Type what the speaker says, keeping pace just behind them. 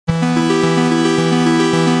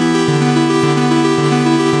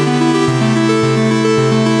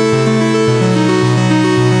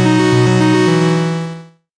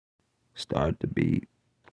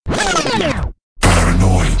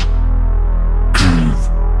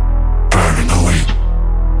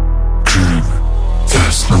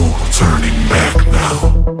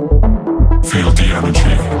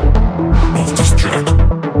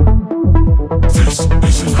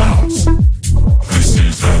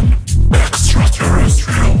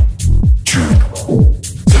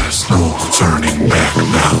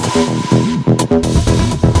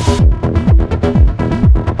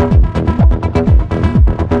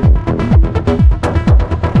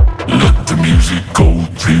music go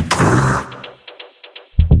deeper.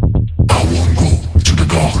 I won't go to the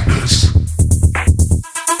darkness.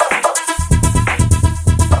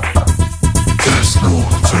 There's no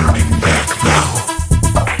turning back now.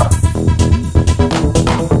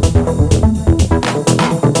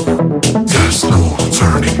 There's no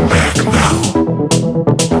turning back now.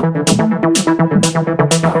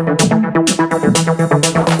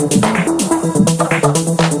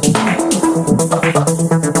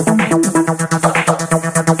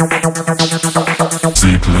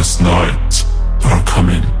 Sleepless nights are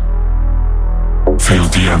coming. Feel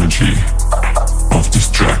the energy of this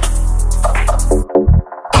track.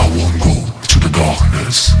 I won't go to the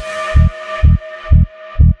darkness.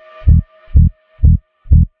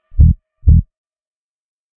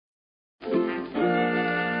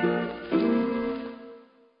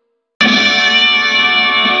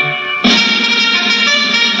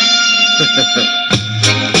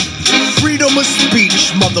 Freedom of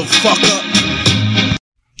speech, motherfucker.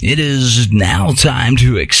 It is now time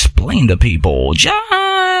to explain to people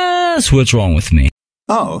just what's wrong with me.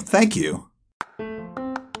 Oh, thank you.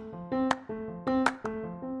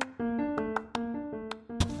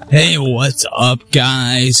 Hey, what's up,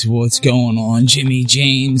 guys? What's going on? Jimmy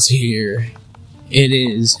James here. It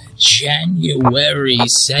is January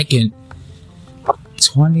 2nd,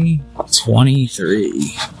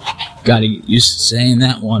 2023. Gotta get used to saying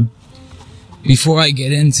that one. Before I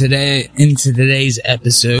get into today's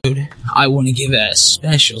episode, I want to give a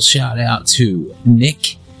special shout out to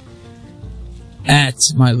Nick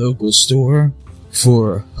at my local store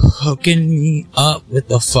for hooking me up with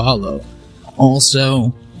the follow.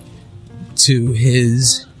 Also, to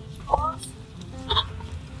his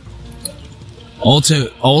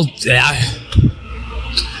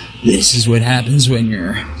this is what happens when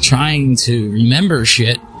you're trying to remember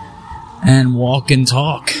shit and walk and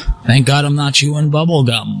talk. Thank God I'm not chewing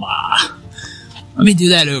bubblegum. Let me do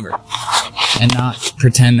that over and not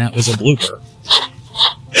pretend that was a blooper.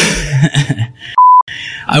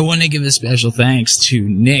 I want to give a special thanks to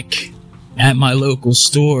Nick at my local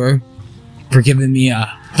store for giving me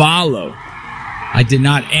a follow. I did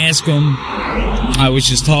not ask him. I was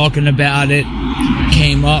just talking about it.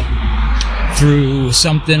 Came up through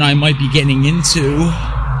something I might be getting into,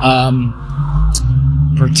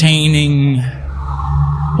 pertaining,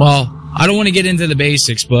 well, I don't want to get into the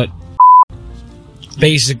basics, but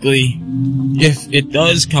basically, if it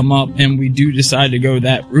does come up and we do decide to go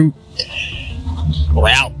that route.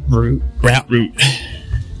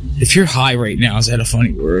 If you're high right now, is that a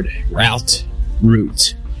funny word? Route.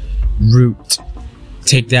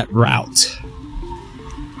 Take that route.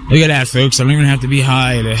 Look at that, folks. I don't even have to be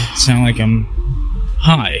high to sound like I'm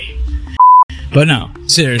high. But no,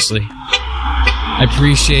 seriously. I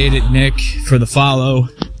appreciate it, Nick, for the follow.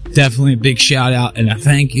 Definitely a big shout out and a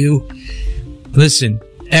thank you. Listen,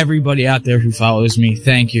 everybody out there who follows me,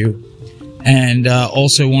 thank you. And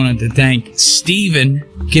also wanted to thank Steven,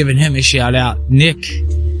 giving him a shout out. Nick,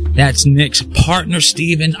 that's Nick's partner,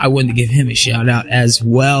 Steven. I wanted to give him a shout out as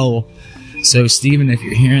well. So, Steven, if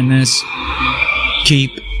you're hearing this,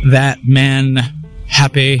 keep that man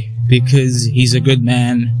happy because he's a good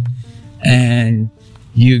man. And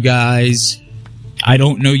you guys, I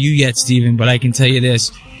don't know you yet, Steven, but I can tell you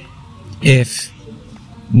this. If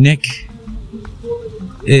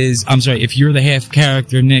you're the half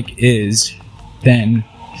character Nick is, then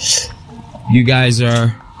you guys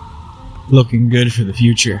are looking good for the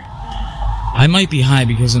future. I might be high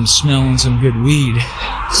because I'm smelling some good weed.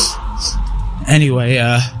 Anyway,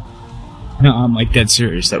 no, I'm like dead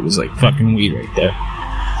serious. That was like fucking weed right there.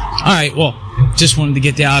 Alright, well, just wanted to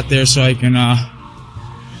get that out there so I can,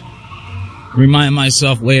 remind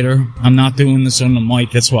myself later. I'm not doing this on the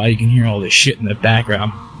mic, that's why you can hear all this shit in the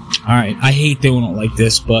background. Alright, I hate doing it like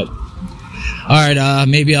this, but alright,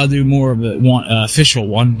 maybe I'll do more of an official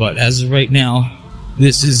one, but as of right now,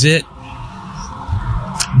 this is it.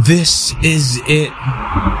 This is it.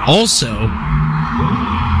 Also,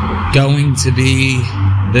 going to be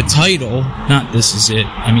the title, not this is it.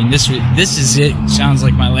 I mean, this is it. Sounds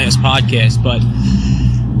like my last podcast, but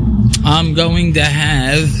I'm going to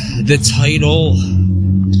have the title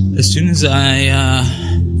as soon as I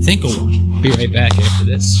think of one. Be right back after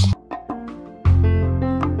this.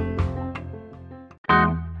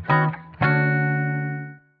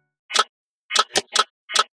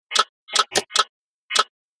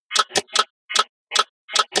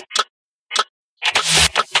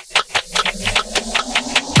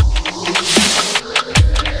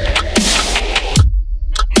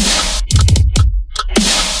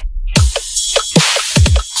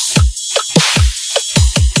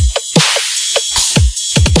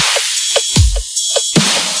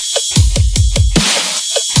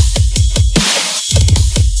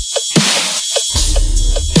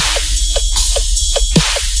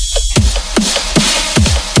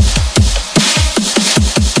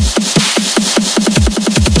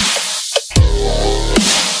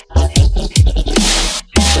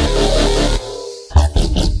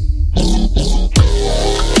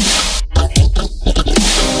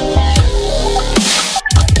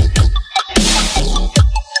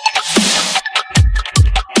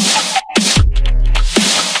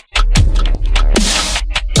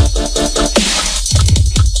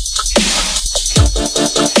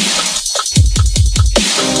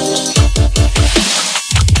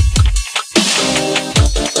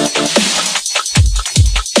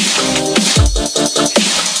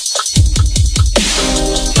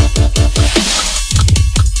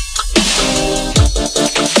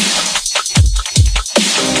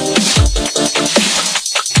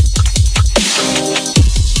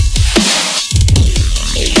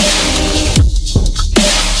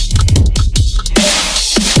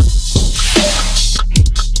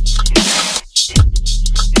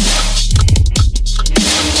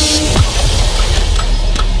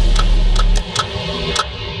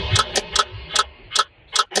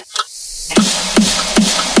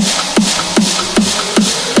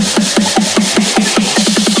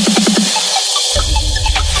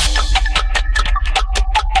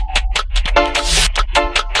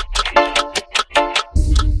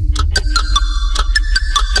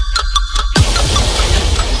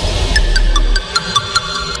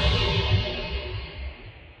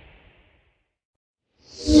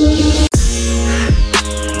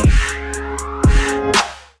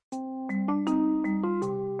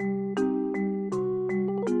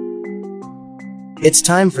 It's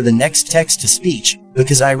time for the next text-to-speech,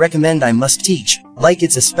 because I recommend I must teach, like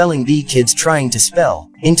it's a spelling bee kids trying to spell,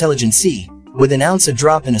 intelligency, with an ounce a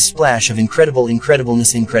drop and a splash of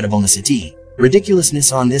incredibleness,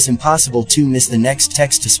 ridiculousness on this impossible to miss the next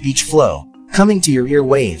text-to-speech flow, coming to your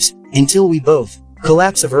earwaves, until we both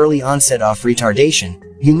collapse of early onset off retardation.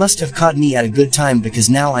 You must have caught me at a good time because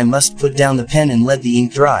now I must put down the pen and let the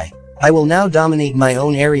ink dry. I will now dominate my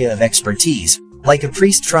own area of expertise, like a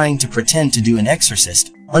priest trying to pretend to do an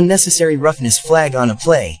exorcist. Unnecessary roughness flag on a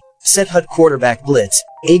play. Set hut quarterback blitz.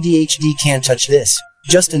 ADHD can't touch this.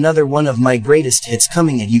 Just another one of my greatest hits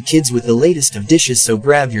coming at you kids with the latest of dishes, so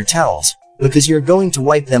grab your towels, because you're going to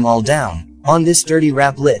wipe them all down on this dirty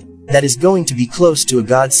rap lit that is going to be close to a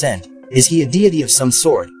godsend. Is he a deity of some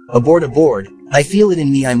sort? Aboard. I feel it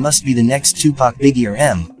in me. I must be the next Tupac, Biggie, or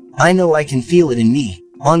M. I know I can feel it in me.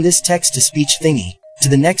 On this text-to-speech thingy, to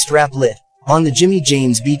the next rap lit, on the Jimmy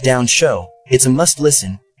James Beatdown show. It's a must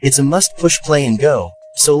listen, it's a must push play and go.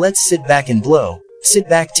 So let's sit back and blow. Sit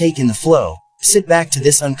back, take in the flow. Sit back to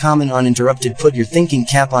this uncommon uninterrupted. Put your thinking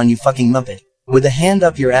cap on, you fucking muppet. With a hand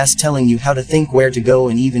up your ass telling you how to think, where to go,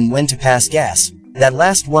 and even when to pass gas. That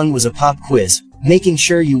last one was a pop quiz, making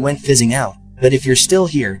sure you went fizzing out. But if you're still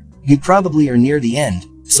here, you probably are near the end.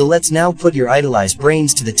 So let's now put your idolized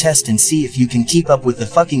brains to the test and see if you can keep up with the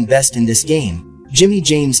fucking best in this game. Jimmy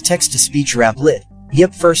James text-to-speech rap lit.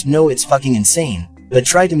 Yep, first know it's fucking insane, but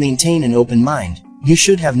try to maintain an open mind. You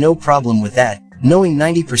should have no problem with that, knowing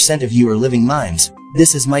 90% of you are living mimes.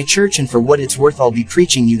 This is my church, and for what it's worth I'll be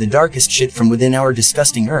preaching you the darkest shit from within our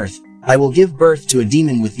disgusting earth. I will give birth to a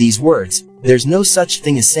demon with these words. There's no such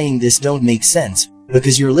thing as saying this don't make sense,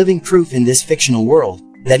 because you're living proof in this fictional world,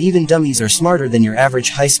 that even dummies are smarter than your average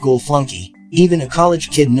high school flunky. Even a college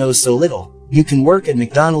kid knows so little. You can work at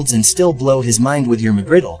McDonald's and still blow his mind with your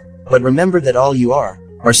McGriddle. But remember that all you are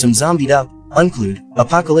some zombied up, unclued,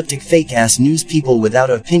 apocalyptic fake-ass news people without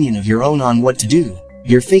an opinion of your own on what to do.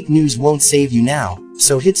 Your fake news won't save you now,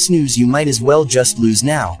 so hit snooze. You might as well just lose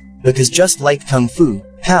now, because just like Kung Fu,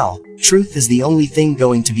 pal, truth is the only thing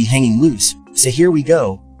going to be hanging loose. So here we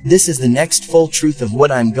go. This is the next full truth of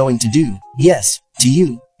what I'm going to do. Yes, to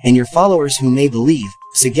you, and your followers who may believe.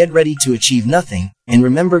 So get ready to achieve nothing, and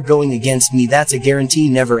remember, going against me, that's a guarantee,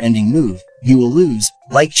 never-ending move. You will lose,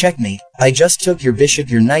 like checkmate. I just took your bishop,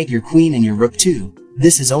 your knight, your queen, and your rook too.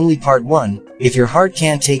 This is only part 1. If your heart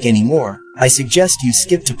can't take any more, I suggest you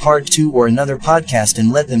skip to part 2 or another podcast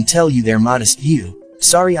and let them tell you their modest view.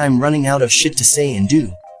 Sorry, I'm running out of shit to say and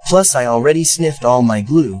do. Plus I already sniffed all my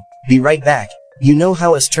glue. Be right back. You know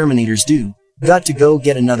how us Terminators do. Got to go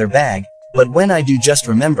get another bag. But when I do, just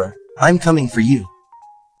remember, I'm coming for you.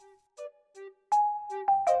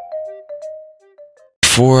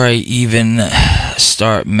 Before I even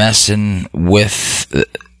start messing with,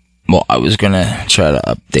 well, I was gonna try to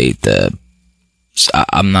update the,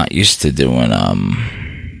 I'm not used to doing,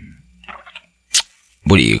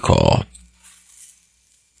 what do you call,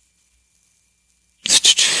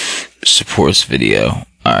 supports video.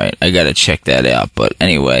 Alright, I gotta check that out, but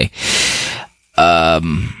anyway,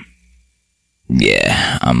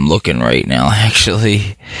 yeah, I'm looking right now,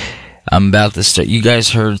 actually. I'm about to start. You guys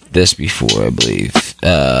heard this before, I believe.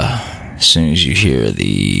 As soon as you hear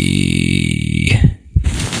the...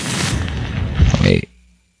 Wait.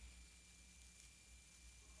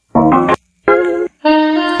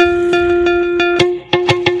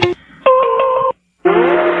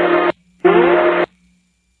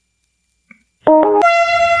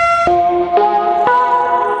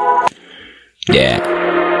 Yeah.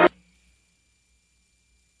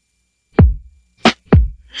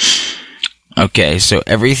 Okay, so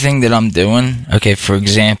everything that I'm doing, okay, for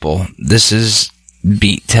example, this is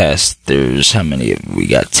beat test. There's how many? We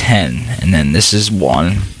got 10, and then this is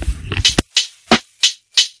 1.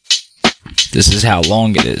 This is how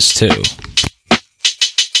long it is, too.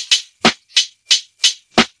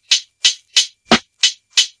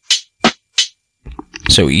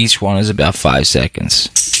 So each one is about 5 seconds.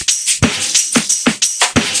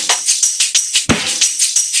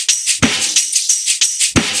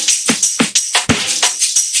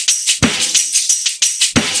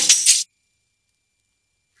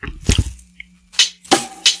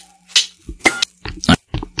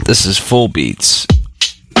 This is full beats.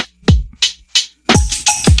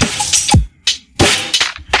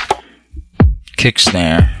 Kick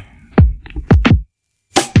snare.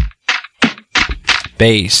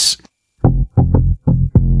 Bass.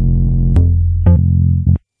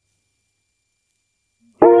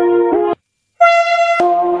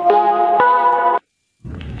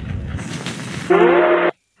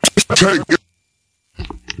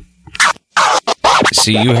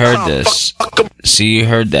 See, you heard this. See, you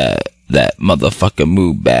heard that motherfucker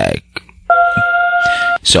move back.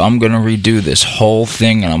 So I'm gonna redo this whole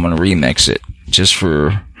thing and I'm gonna remix it just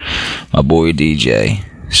for my boy DJ.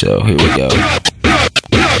 So here we go.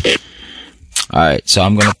 Alright, so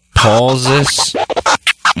I'm gonna pause this.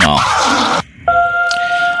 No.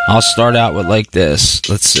 I'll start out with like this.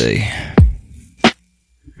 Let's see.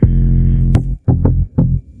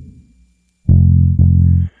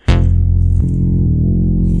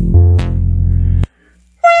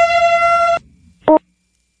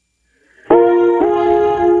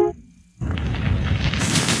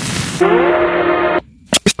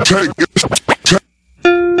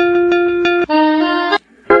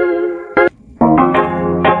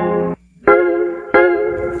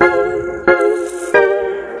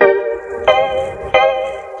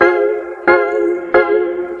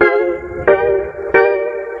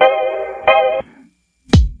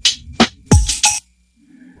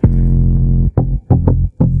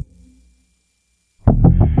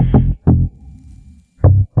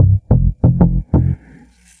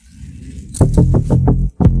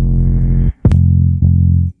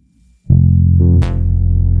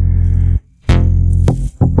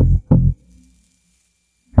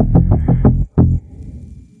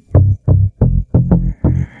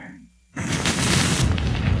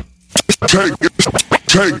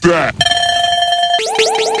 Take that.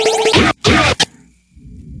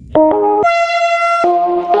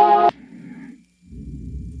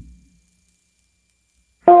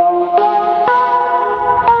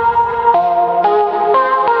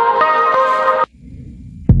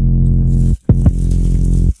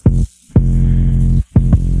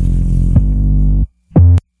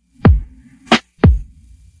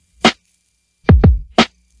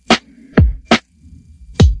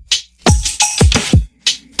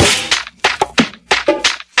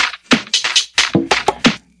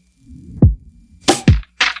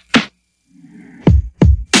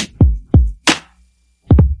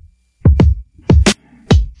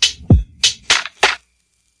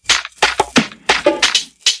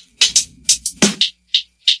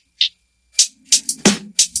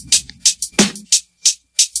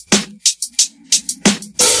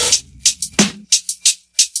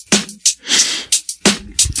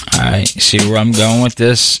 Alright, see where I'm going with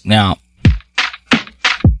this? Now,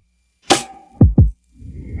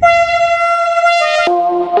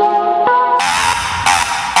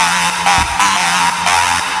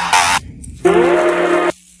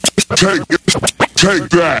 Take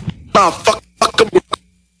that. Oh, fuck.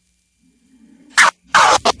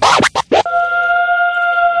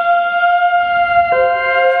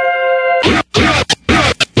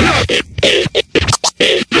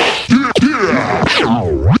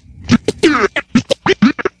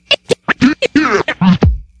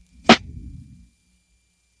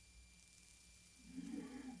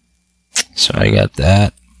 so I got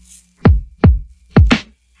that.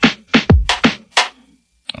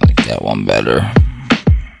 I like that one better.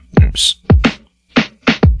 Oops.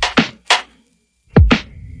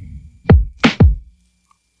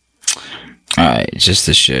 Alright, just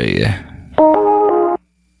to show you.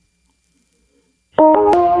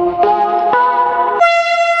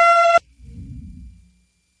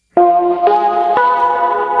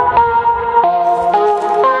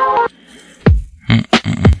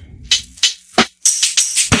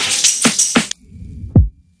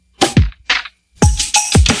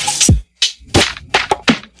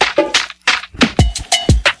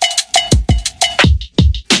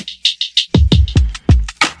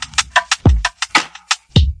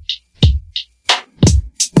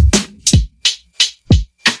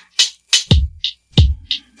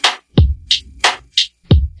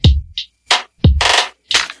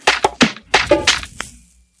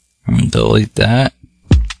 Delete that.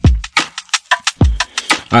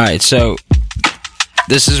 Alright, so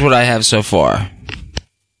this is what I have so far.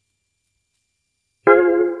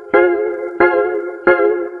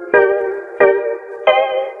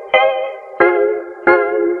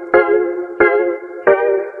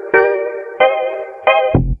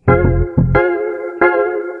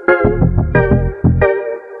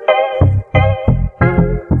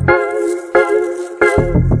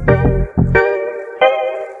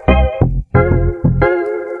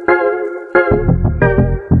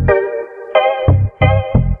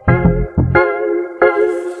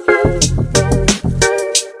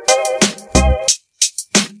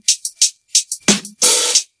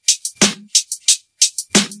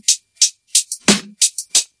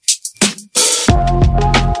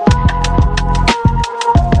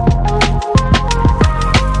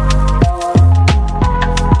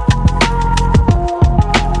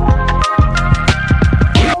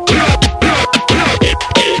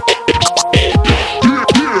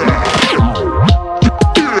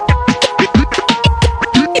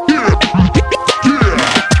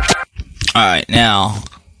 Alright, now,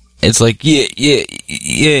 it's like,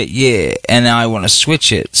 yeah, and now I want to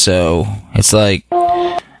switch it, so it's like,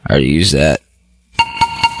 I already used that.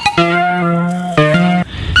 I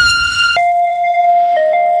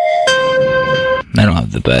don't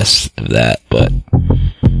have the best of that, but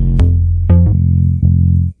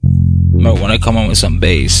might want to come on with some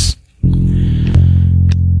bass.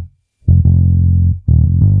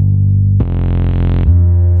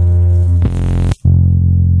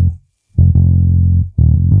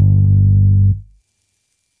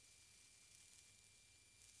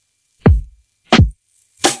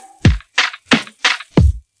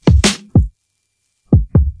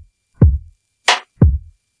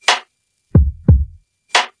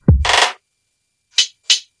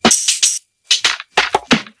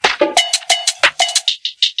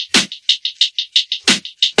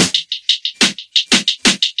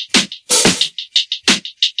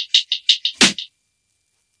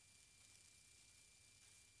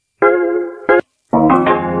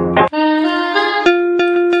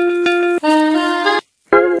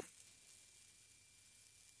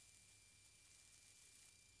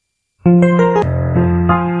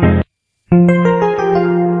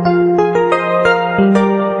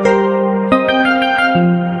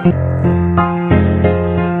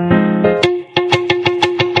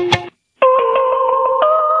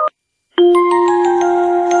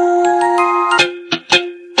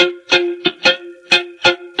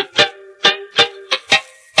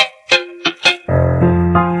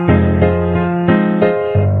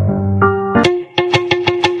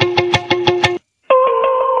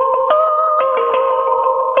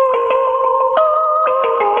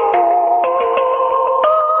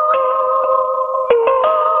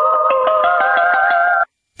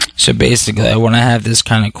 So basically, I want to have this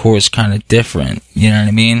kind of chorus kind of different. You know what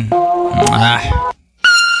I mean?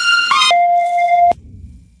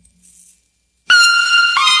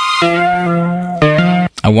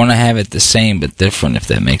 I want to have it the same but different, if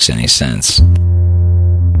that makes any sense.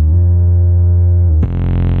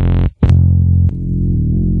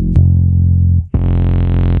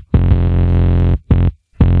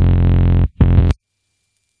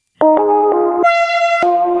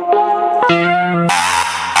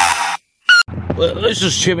 This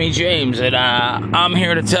is Jimmy James, and I'm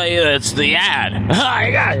here to tell you it's the ad.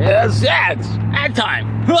 It's ads. Ad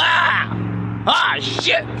time.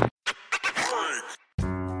 Shit.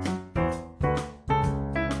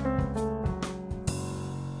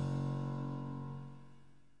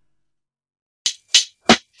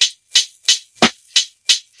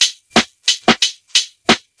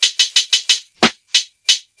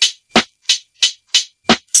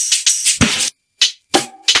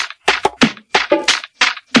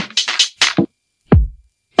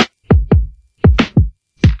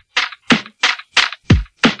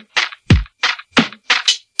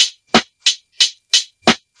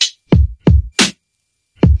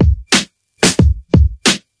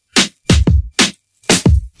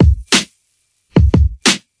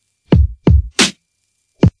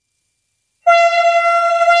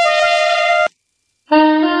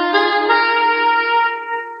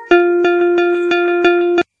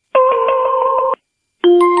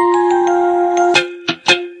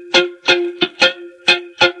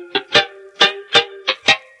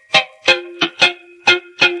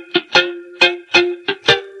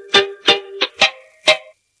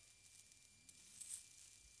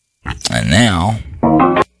 And now,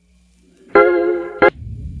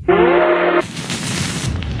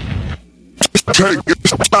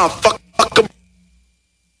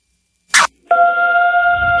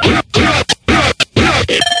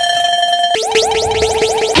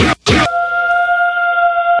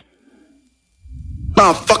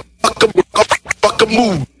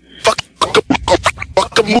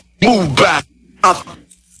 move back.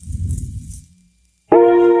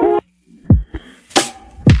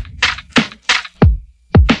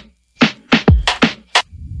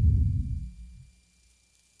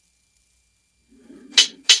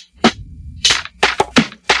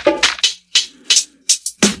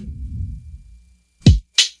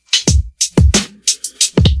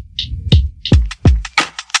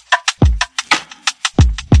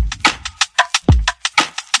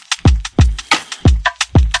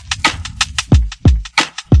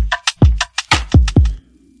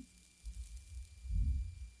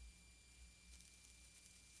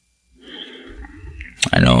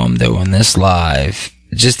 I know I'm doing this live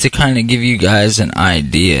just to kind of give you guys an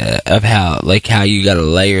idea of how you gotta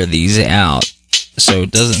layer these out so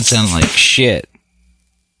it doesn't sound like shit.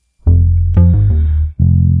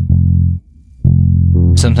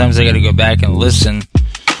 Sometimes I gotta go back and listen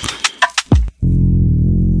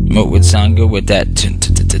What would sound good with that?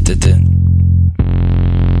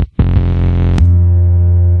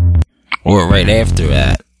 Or right after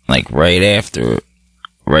that. Like right after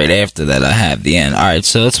that I have the end. Alright,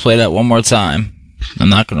 so let's play that one more time. I'm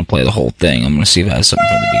not going to play the whole thing. I'm going to see if I have something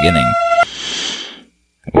from the beginning.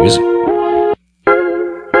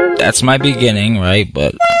 That's my beginning, right?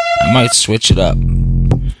 But I might switch it up.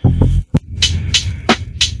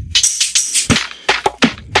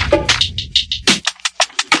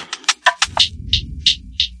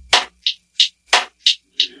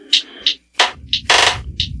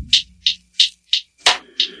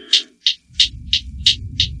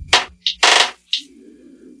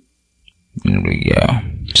 There we go.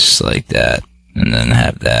 Just like that. And then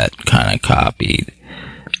have that kind of copied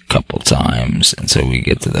a couple times until we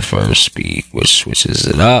get to the first beat, which switches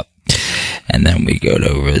it up. And then we go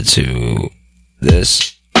over to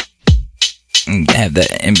this and have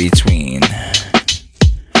that in between.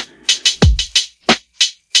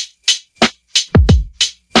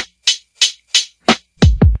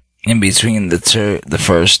 In between the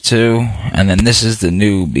first two, and then this is the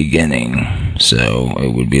new beginning, so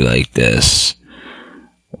it would be like this.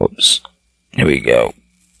 Whoops. Here we go.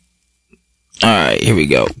 Alright, here we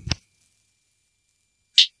go.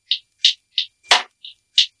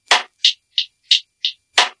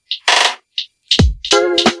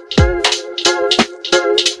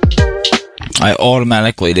 I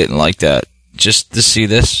automatically didn't like that. Just to see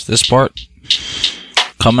this part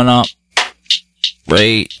coming up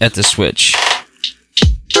right at the switch.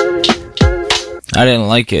 I didn't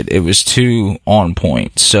like it. It was too on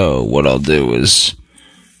point. So what I'll do is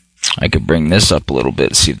I could bring this up a little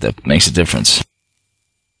bit, see if that makes a difference.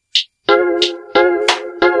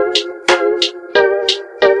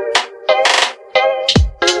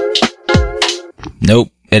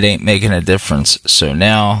 Nope, it ain't making a difference. So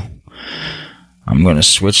now I'm going to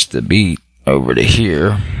switch the beat over to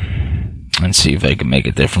here and see if I can make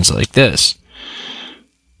a difference like this.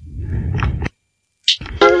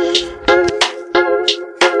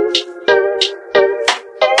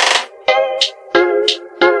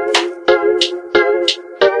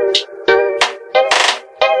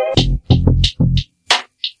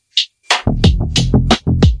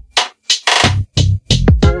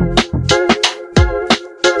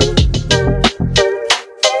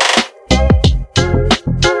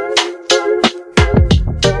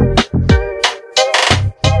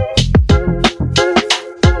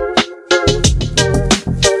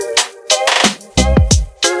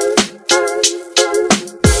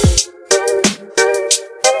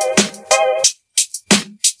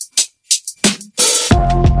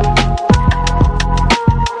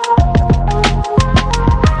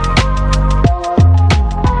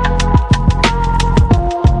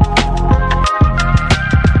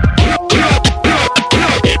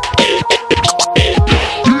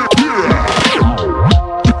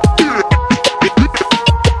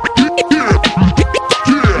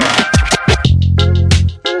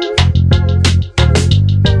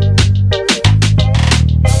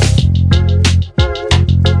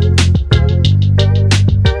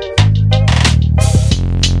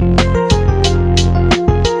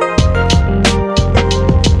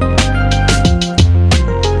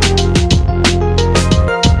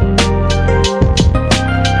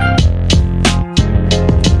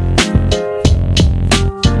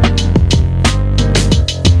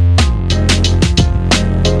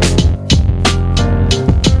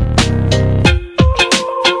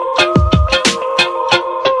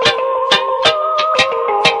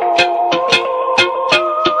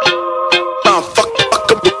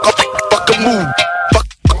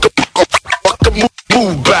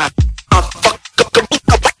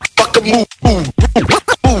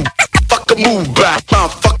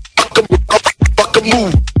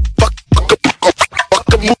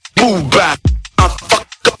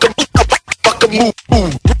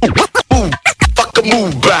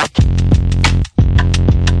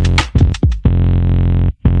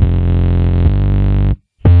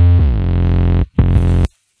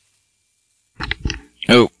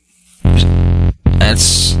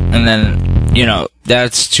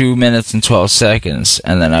 That's 2 minutes and 12 seconds,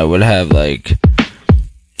 and then I would have like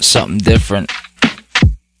something different,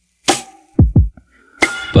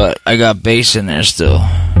 but I got bass in there still.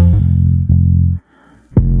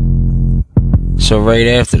 So right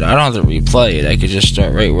after that, I don't have to replay it. I could just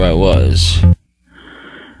start right where I was,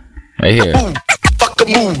 right here.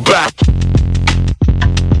 Move back.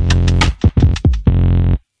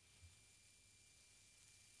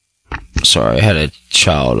 Sorry, I had a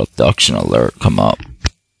child abduction alert come up.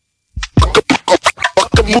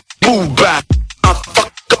 Move back.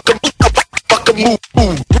 Move.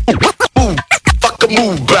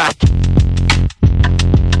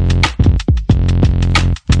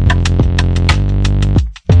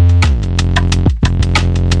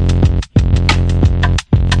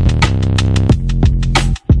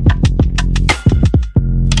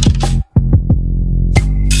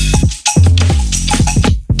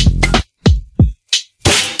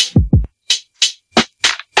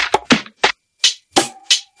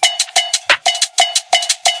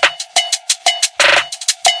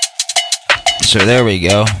 So there we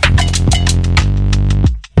go.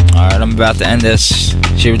 Alright, I'm about to end this.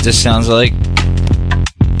 See what this sounds like.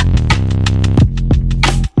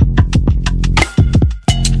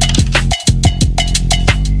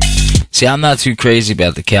 See, I'm not too crazy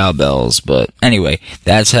about the cowbells, but anyway,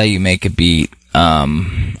 that's how you make a beat.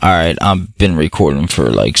 Alright, I've been recording for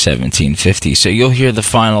like 1750, so you'll hear the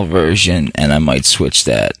final version, and I might switch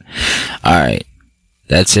that. Alright,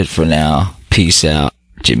 that's it for now. Peace out,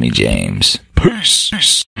 Jimmy James.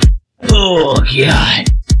 Peace. Oh, God.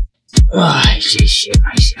 Oh, I just shit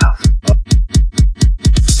myself.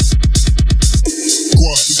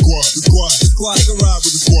 Squad, take a ride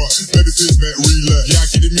with the squad. Better sit back, relax. Yeah, I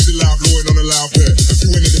keep the music loud, blowing on the loud pad. If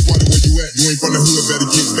you ain't at the party where you at, you ain't from the hood, better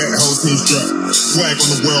get back, whole team strap. Swag on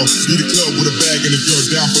the world, need a club with a bag and a girl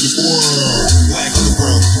down for the world. Swag on the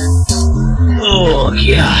world. Oh,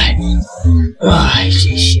 God. Oh, I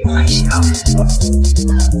just shit myself.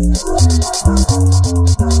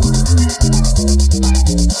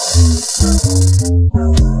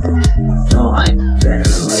 Oh, I better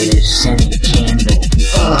light a scented candle.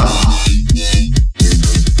 Oh.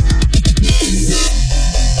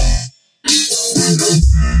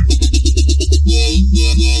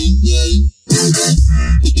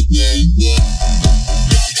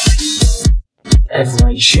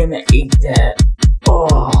 Definitely shouldn't have ate that.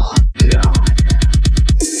 Oh, God.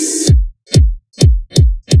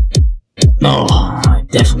 Oh, I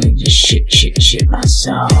definitely just shit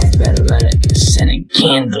myself. Better let it send a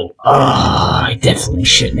candle. Oh, I definitely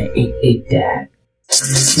shouldn't have ate that.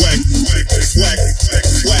 Swag.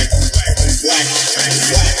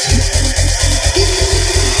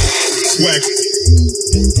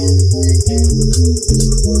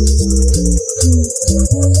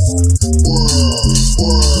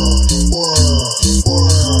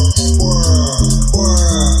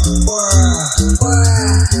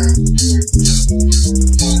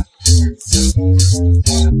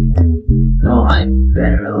 Oh, I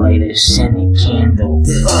better light a scented candle.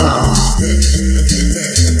 Oh.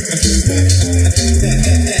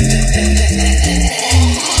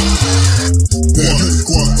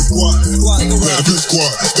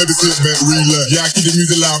 Squad, let it sit back, relax. Yeah, I keep the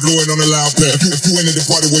music loud, blowing on the loud pad. If you ain't at the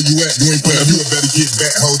party where you at, you ain't playing. You better get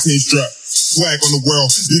back, whole team strap. Swag on the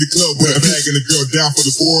world, need a club with a bag and a girl down for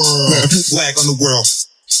the world. Swag on the world.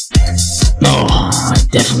 Oh, I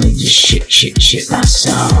definitely just shit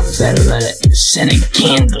myself. Better let it send a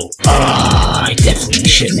candle. Oh, I definitely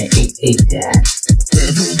shouldn't have ate that.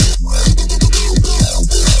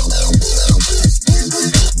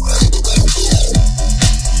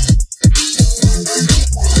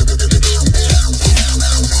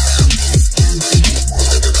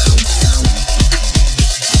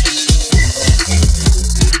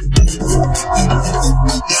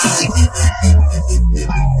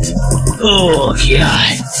 Oh,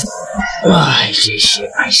 God. Oh, I just shit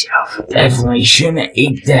myself. Definitely shouldn't have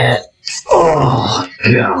ate that. Oh,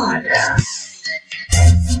 God.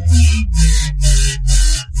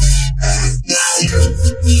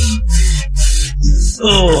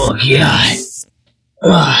 Oh, God.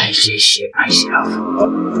 Oh, I just shit myself.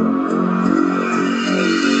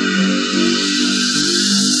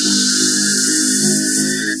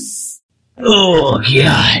 Oh,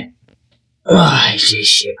 God. Oh, I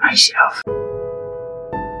just shit myself.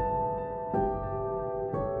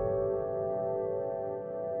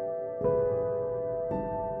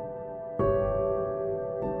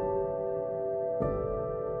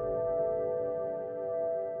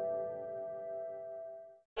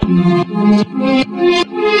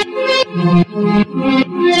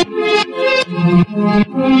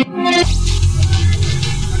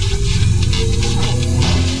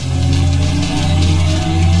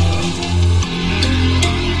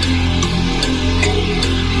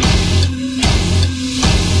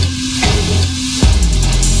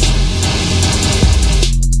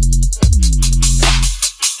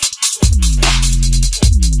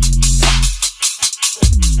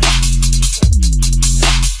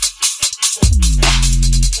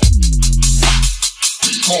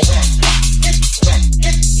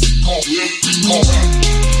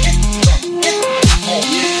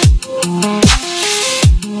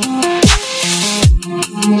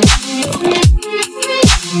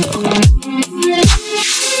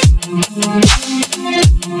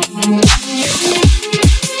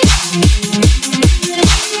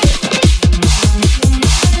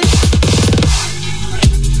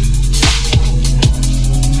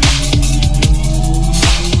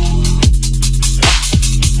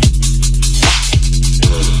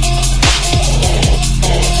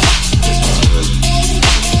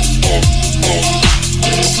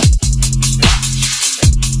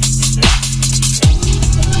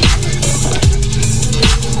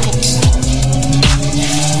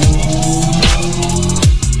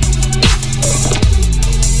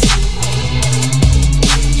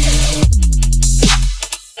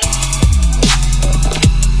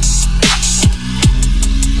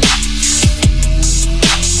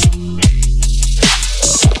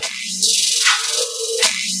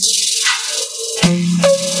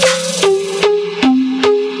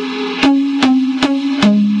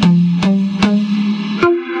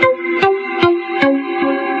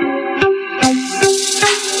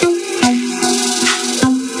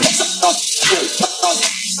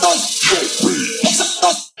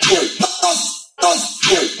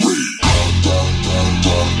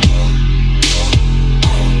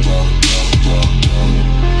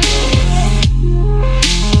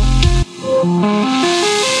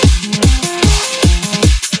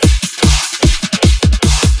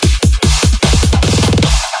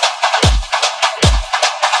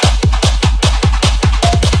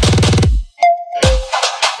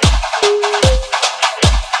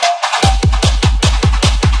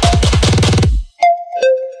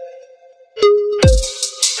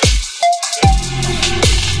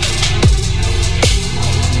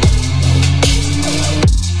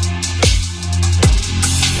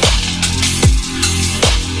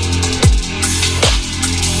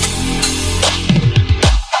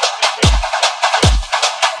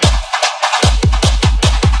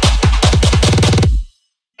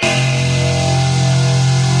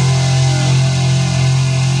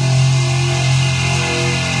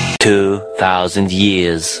 4,000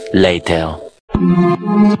 years later.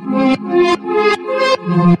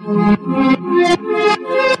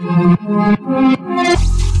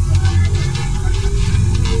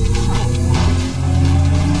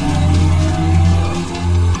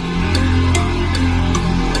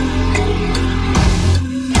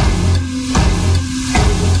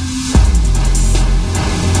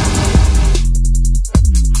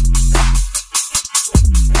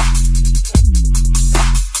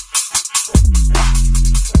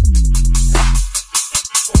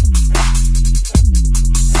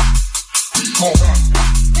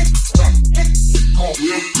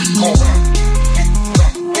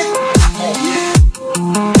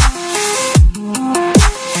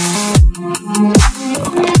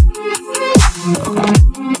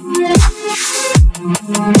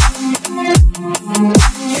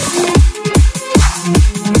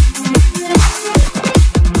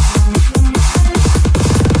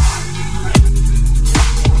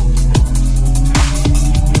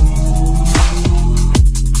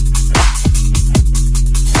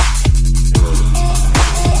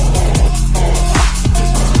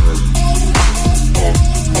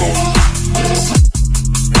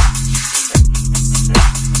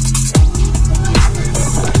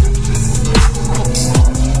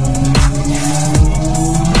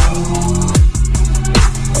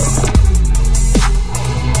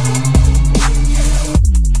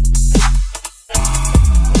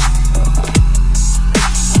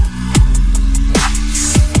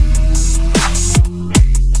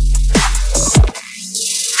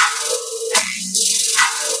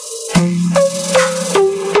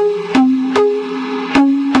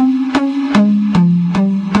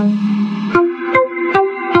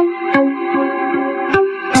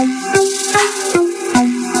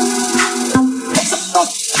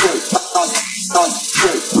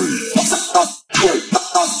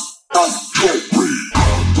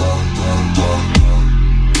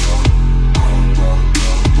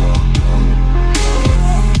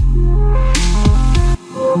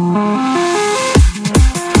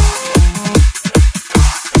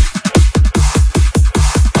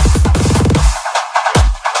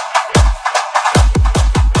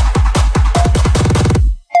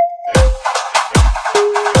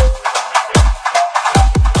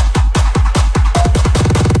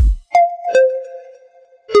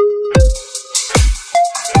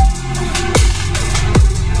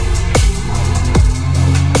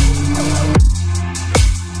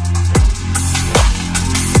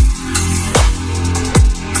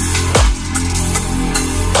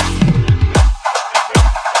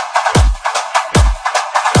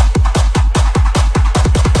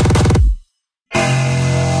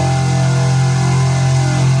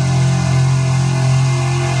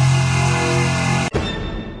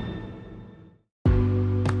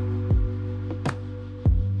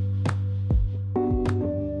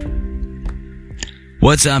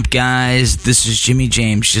 What's up, guys? This is Jimmy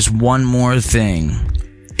James. Just one more thing.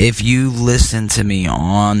 If you listen to me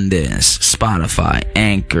on this, Spotify,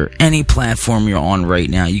 Anchor, any platform you're on right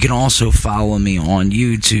now, you can also follow me on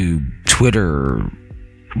YouTube, Twitter,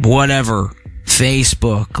 whatever,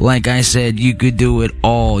 Facebook. Like I said, you could do it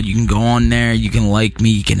all. You can go on there, you can like me,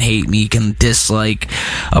 you can hate me, you can dislike,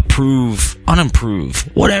 approve, unapprove,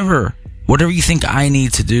 whatever you think I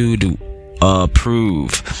need to do to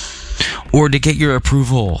approve. Or to get your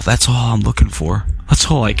approval. That's all I'm looking for. That's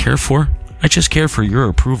all I care for. I just care for your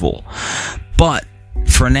approval. But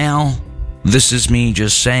for now, this is me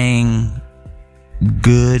just saying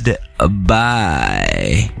goodbye.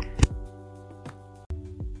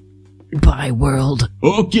 Bye, world.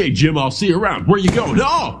 Okay, Jim, I'll see you around. Where you going?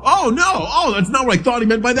 Oh, no. Oh, that's not what I thought he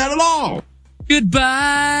meant by that at all.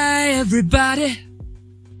 Goodbye, everybody.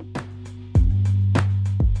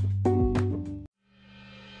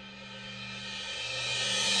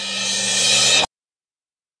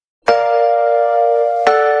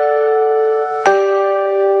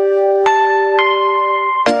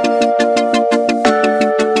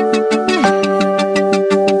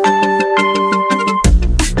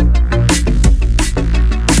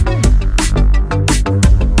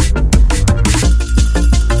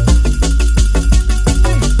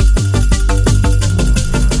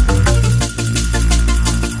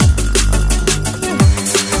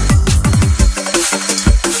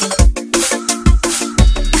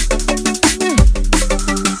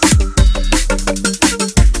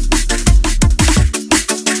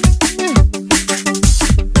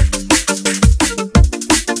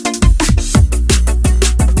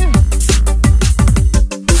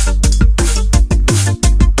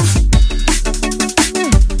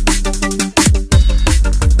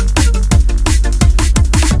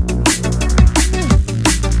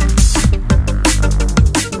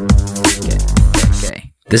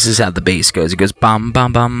 This is how the bass goes. It goes bum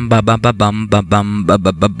bum bum bum bum bum bum bum bum bum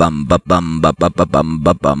bum bum bum bum bum bum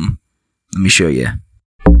bum bum. Let me show you.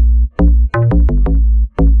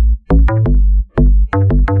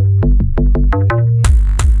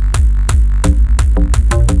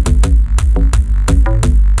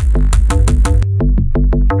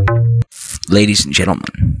 Ladies and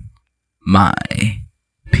gentlemen, my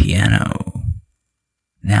piano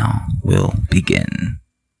now will begin.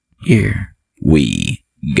 Here we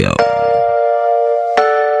go.